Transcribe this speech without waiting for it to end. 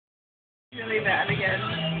Really bad again.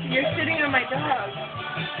 You're sitting on my dog.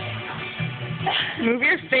 Move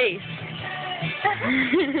your face.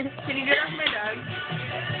 Can you get off my dog?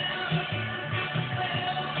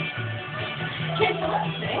 Can't you let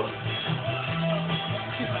me sing?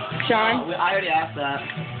 Sean? I already asked that.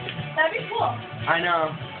 That'd be cool. I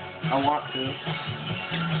know. I want to.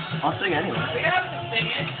 I'll sing anyway. We have to sing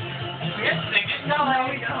it. We have to sing it. No,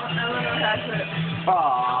 we don't. Eleanor has it.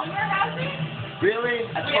 Aww. Eleanor has it? Really?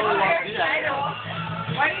 I totally want to do that. I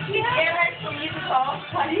know. Why did she have it for musical?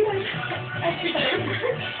 Why do you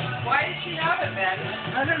Why did she have it then?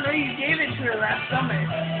 I don't know. You gave it to her last summer.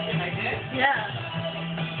 I did? Yeah.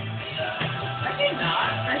 I did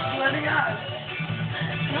not. I swear to God.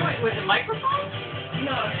 No, wait, with the microphone?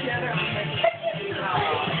 No, she had her own microphone.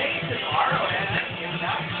 Oh, maybe to borrow it.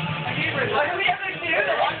 I gave her. What do we have to do?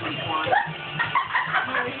 The lucky one.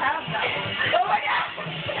 No, we have that one. Oh my God.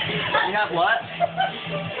 You have what?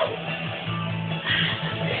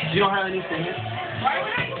 You don't have any singers? Why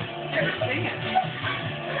would I never sing it?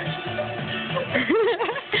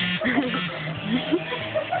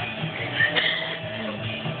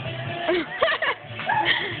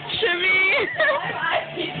 Shimmy!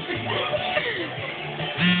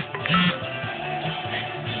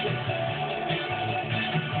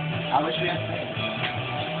 I wish we had singers.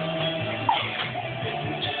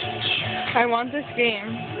 I want this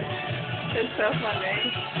game. It's so fun,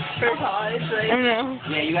 right? For college, I like. know.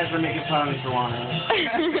 Yeah, you guys were making fun of me for wanting it.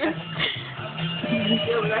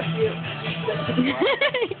 Yeah, that's you.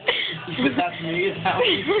 But that's me, is that what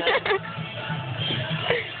you said?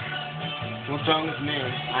 What's wrong with me?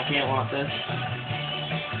 I can't want this.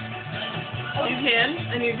 You can,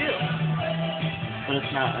 and you do. But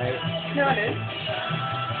it's not right. No, it is.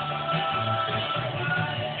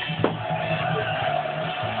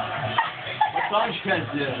 What song you guys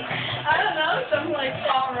do? I don't know, something like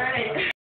already.